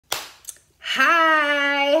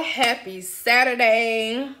Hi, happy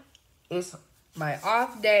Saturday. It's my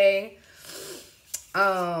off day.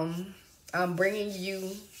 I'm bringing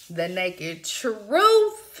you the naked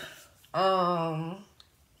truth. I've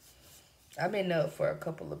been up for a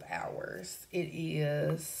couple of hours. It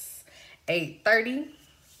is 8:30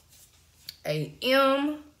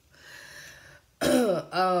 a.m.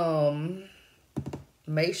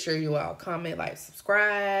 Make sure you all comment, like,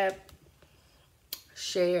 subscribe,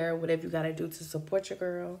 share, whatever you gotta do to support your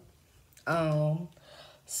girl.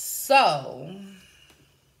 So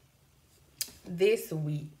this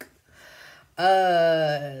week,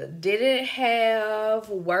 didn't have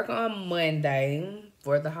work on Monday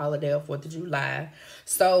for the holiday of 4th of July.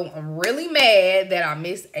 So I'm really mad that I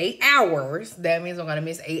missed 8 hours. That means I'm gonna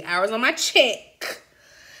miss 8 hours on my check.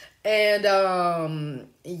 And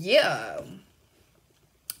yeah.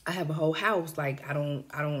 I have a whole house. Like, I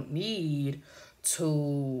don't need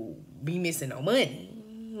to be missing no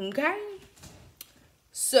money. Okay?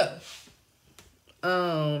 So,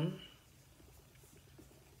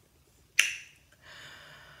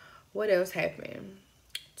 what else happened?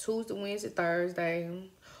 Tuesday, Wednesday, Thursday.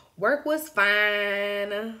 Work was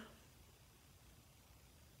fine.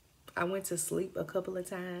 I went to sleep a couple of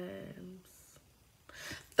times.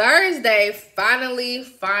 Thursday, finally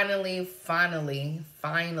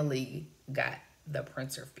got the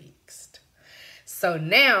printer fixed. So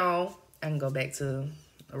now I can go back to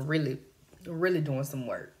really doing some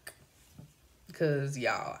work. Because,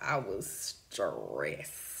 y'all, I was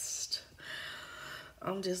stressed.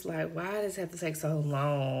 I'm just like, why does it have to take so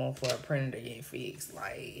long for a printer to get fixed?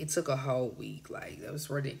 Like, it took a whole week. Like, that was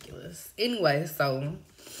ridiculous. Anyway, so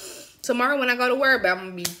tomorrow when I go to work, I'm going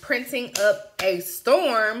to be printing up a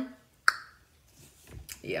storm.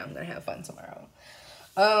 Yeah, I'm going to have fun tomorrow.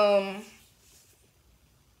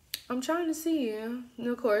 I'm trying to see him. And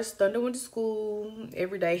of course, Thunder went to school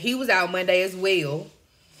every day. He was out Monday as well.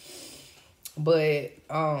 But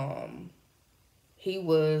he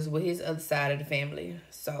was with his other side of the family.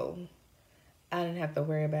 So I didn't have to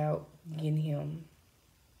worry about getting him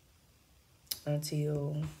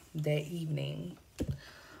until that evening.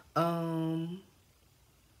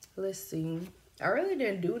 Let's see. I really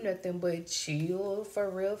didn't do nothing but chill for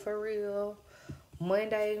real.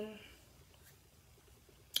 Monday.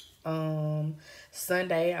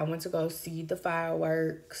 Sunday, I went to go see the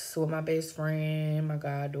fireworks with my best friend, my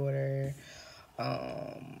goddaughter.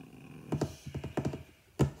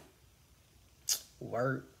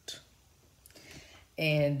 Worked.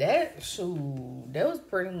 And that was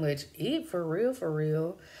pretty much it for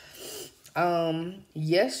real.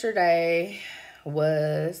 Yesterday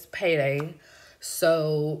was payday.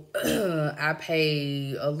 So I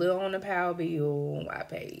paid a little on the power bill. I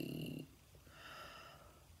paid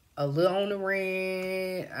a little on the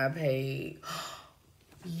rent. I paid,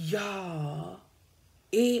 y'all,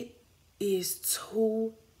 it is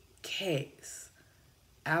 2 cats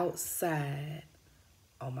outside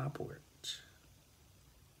on my porch.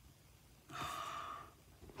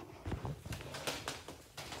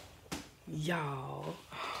 Y'all.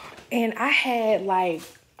 And I had like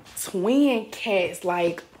twin cats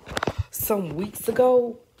like some weeks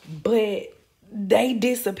ago, but they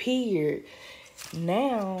disappeared.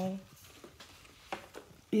 Now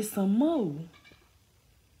it's some more.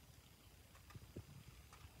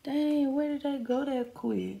 Dang, where did they go that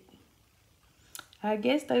quick? I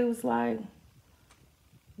guess they was like,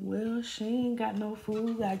 well, she ain't got no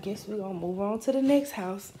food. I guess we gonna move on to the next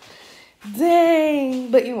house.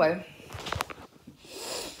 Dang. But anyway.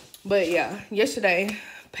 But yeah, yesterday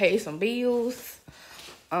paid some bills.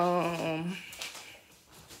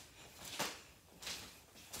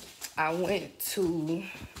 I went to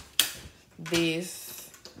this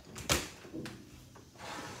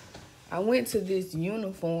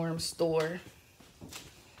uniform store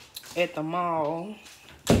at the mall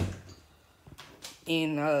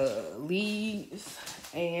in Leeds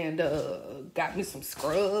and got me some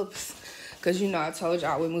scrubs. Because, you know, I told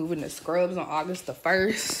y'all we're moving to scrubs on August the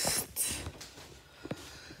 1st.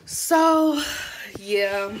 So,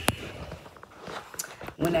 yeah.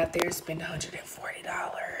 Went out there and spent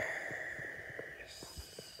 $140.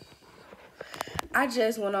 I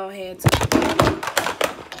just went on ahead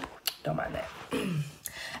don't mind that.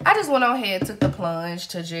 I just went on ahead and took the plunge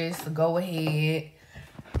to just go ahead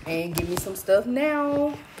and get me some stuff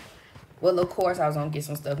now. Well, of course, I was going to get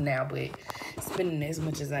some stuff now, but spending as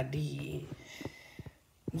much as I did.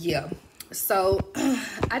 Yeah. So,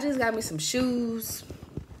 I just got me some shoes.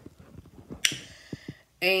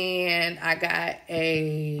 And I got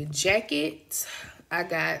a jacket. I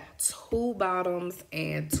got 2 bottoms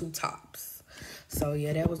and 2 tops. So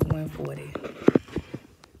yeah, that was 140.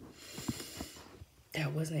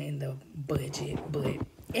 That wasn't in the budget, but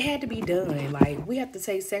it had to be done. Like, we have to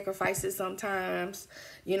take sacrifices sometimes,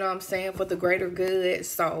 you know what I'm saying, for the greater good.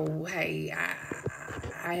 So hey,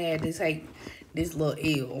 I had to take this little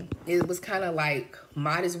L. It was kind of like,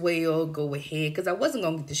 might as well go ahead, because I wasn't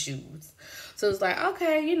gonna get the shoes. So it's like,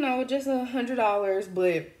 okay, you know, just $100,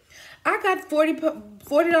 but I got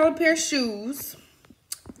 $40 pair of shoes.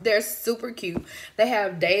 They're super cute. They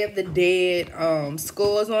have Day of the Dead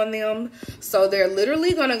skulls on them. So they're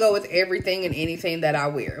literally going to go with everything and anything that I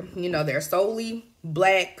wear. You know, they're solely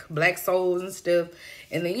black soles and stuff.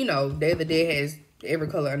 And then, you know, Day of the Dead has every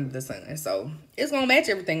color under the sun. So it's going to match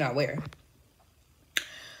everything I wear.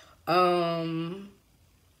 Other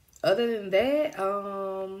than that,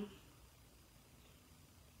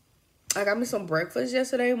 I got me some breakfast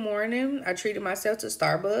yesterday morning. I treated myself to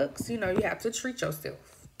Starbucks. You know, you have to treat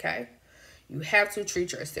yourself. Okay, you have to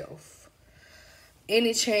treat yourself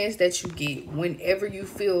any chance that you get. Whenever you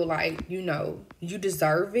feel like, you know, you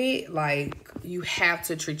deserve it, like, you have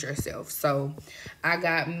to treat yourself. So I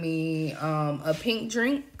got me a pink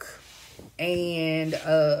drink and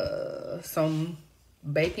some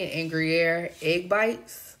bacon and Gruyere egg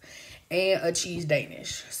bites and a cheese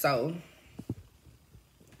Danish. So,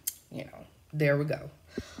 you know, there we go.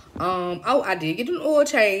 Oh, I did get an oil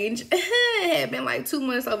change. It had been like 2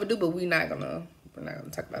 months overdue, but we're not gonna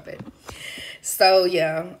talk about that. So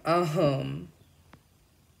yeah, got me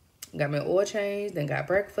an oil change, then got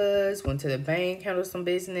breakfast, went to the bank, handled some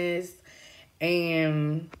business,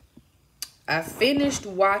 and I finished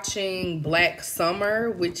watching Black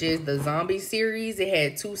Summer, which is the zombie series. It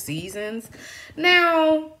had 2 seasons.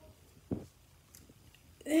 Now,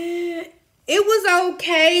 it was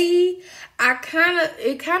okay.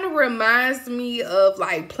 It kind of reminds me of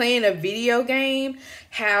like playing a video game,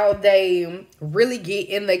 how they really get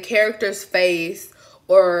in the character's face,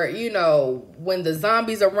 or, you know, when the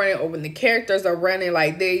zombies are running or when the characters are running,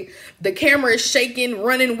 like the camera is shaking,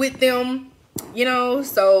 running with them, you know.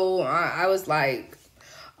 So I was like,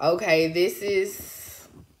 okay,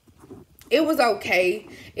 it was okay.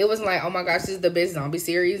 It wasn't like, oh my gosh, this is the best zombie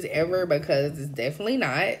series ever, because it's definitely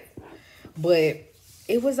not. But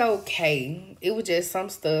it was okay. It was just some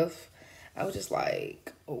stuff I was just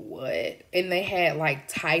like, what? And they had like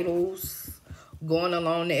titles going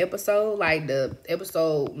along the episode. Like, the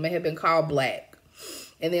episode may have been called Black.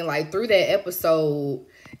 And then like through that episode,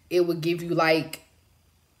 it would give you like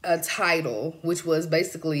a title, which was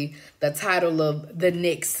basically the title of the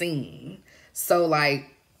next scene. So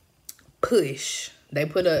like, push. They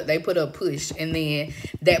put a push, and then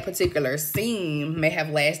that particular scene may have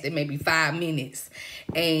lasted maybe 5 minutes.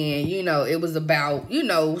 And, you know, it was about, you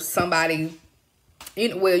know, somebody,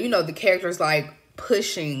 the character's like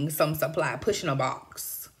pushing some supply, pushing a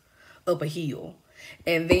box up a hill.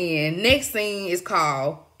 And then next thing it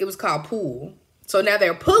was called pull. So now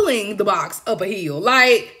they're pulling the box up a hill.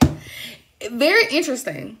 Like, very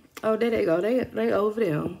interesting. Oh, there they go. They over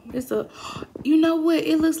there. You know what?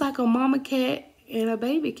 It looks like a mama cat and a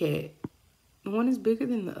baby cat. One is bigger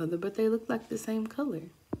than the other, but they look like the same color.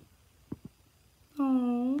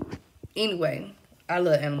 Oh. Anyway, I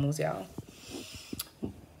love animals, y'all.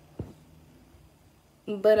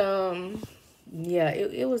 But yeah,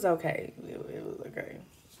 it was okay. It was okay.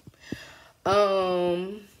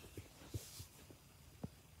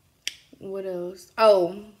 What else?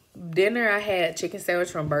 Oh, dinner, I had chicken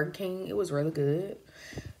sandwich from Burger King. It was really good.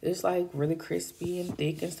 It's like really crispy and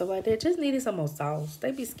thick and stuff like that. Just needed some more sauce.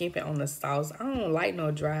 They be skimping on the sauce. I don't like no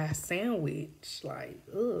dry sandwich. Like,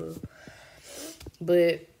 ugh.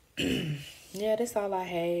 But yeah, that's all I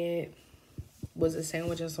had. Was a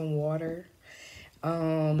sandwich and some water.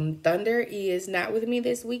 Thunder is not with me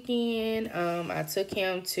this weekend. I took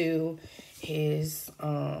him to his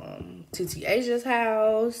Titi Asia's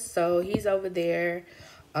house, so he's over there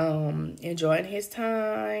enjoying his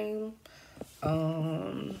time.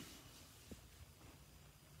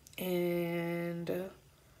 And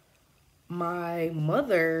my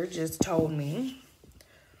mother just told me,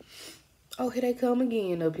 oh, here they come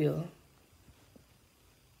again up here.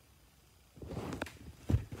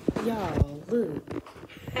 Y'all, look.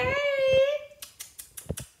 Hey.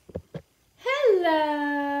 Hello.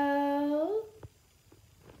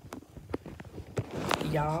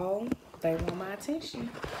 Y'all, they want my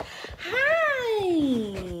attention.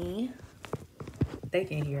 Hi. They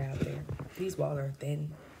can hear out there. These walls are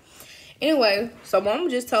thin. Anyway, so mom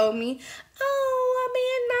just told me, oh, me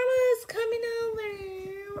and mama's coming over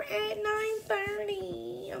at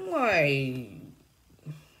 9:30. I'm like,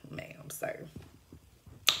 ma'am, sir.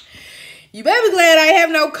 You better be glad I have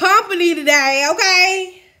no company today,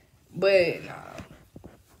 okay? But, nah.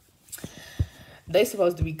 They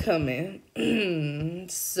supposed to be coming.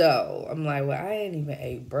 So, I'm like, well, I ain't even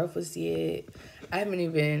ate breakfast yet. I haven't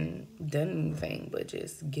even done anything but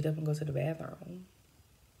just get up and go to the bathroom.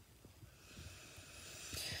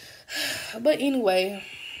 But anyway,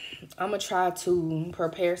 I'm going to try to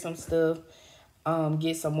prepare some stuff.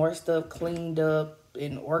 Get some more stuff cleaned up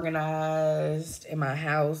and organized in my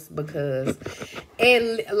house because,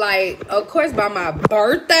 and like, of course, by my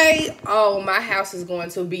birthday, oh, my house is going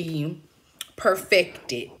to be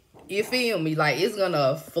perfected. You feel me? Like, it's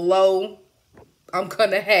gonna flow. I'm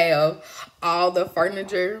gonna have all the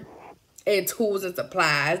furniture and tools and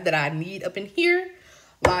supplies that I need up in here.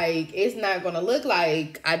 Like, it's not gonna look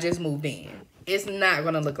like I just moved in. It's not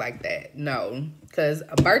gonna look like that. No. Because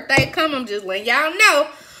a birthday come, I'm just letting y'all know.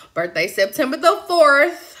 Birthday September the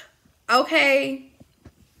 4th. Okay.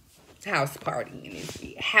 House party in this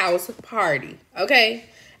house party. Okay.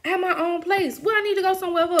 I have my own place. What I need to go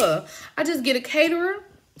somewhere for? I just get a caterer.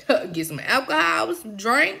 Get some alcohol, some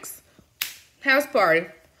drinks. House party.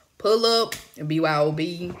 Pull up and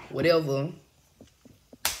BYOB. Whatever.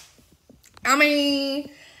 I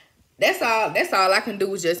mean, that's all I can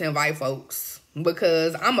do is just invite folks.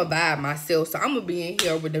 Because I'm a vibe myself. So I'm going to be in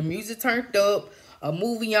here with the music turned up. A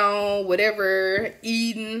movie on. Whatever.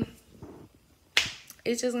 Eating.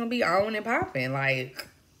 It's just going to be on and popping. Like,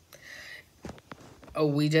 oh,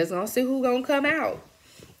 we just going to see who going to come out.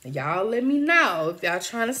 Y'all let me know if y'all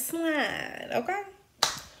trying to slide. Okay?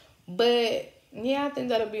 But, yeah, I think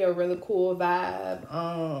that'll be a really cool vibe.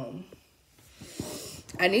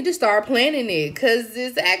 I need to start planning it. Because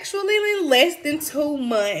it's actually in less than 2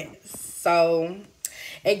 months. So,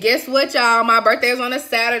 and guess what, y'all? My birthday is on a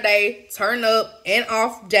Saturday. Turn up and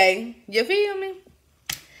off day. You feel me?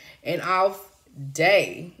 And off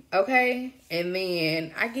day. Okay? And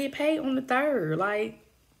then I get paid on the 3rd. Like,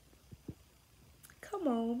 come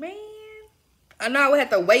on, man. I know I would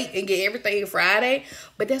have to wait and get everything Friday.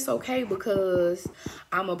 But that's okay because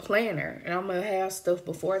I'm a planner. And I'm going to have stuff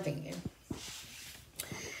before then.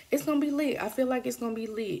 It's going to be lit. I feel like it's going to be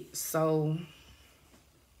lit. So,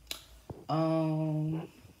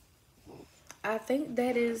 I think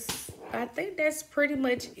that's pretty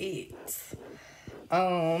much it.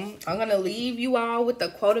 I'm gonna leave you all with the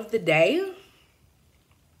quote of the day.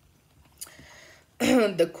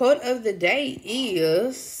 The quote of the day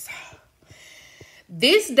is,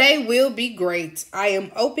 "This day will be great. I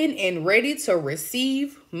am open and ready to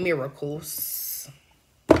receive miracles."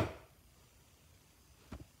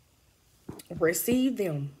 Receive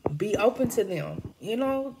them. Be open to them. You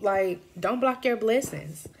know, like, don't block your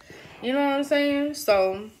blessings. You know what I'm saying?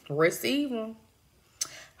 So, receive them.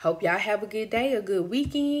 Hope y'all have a good day, a good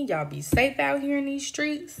weekend. Y'all be safe out here in these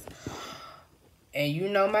streets. And you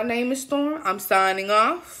know my name is Storm. I'm signing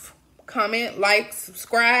off. Comment, like,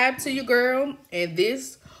 subscribe to your girl. And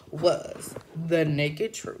this was The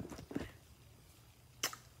Naked Truth.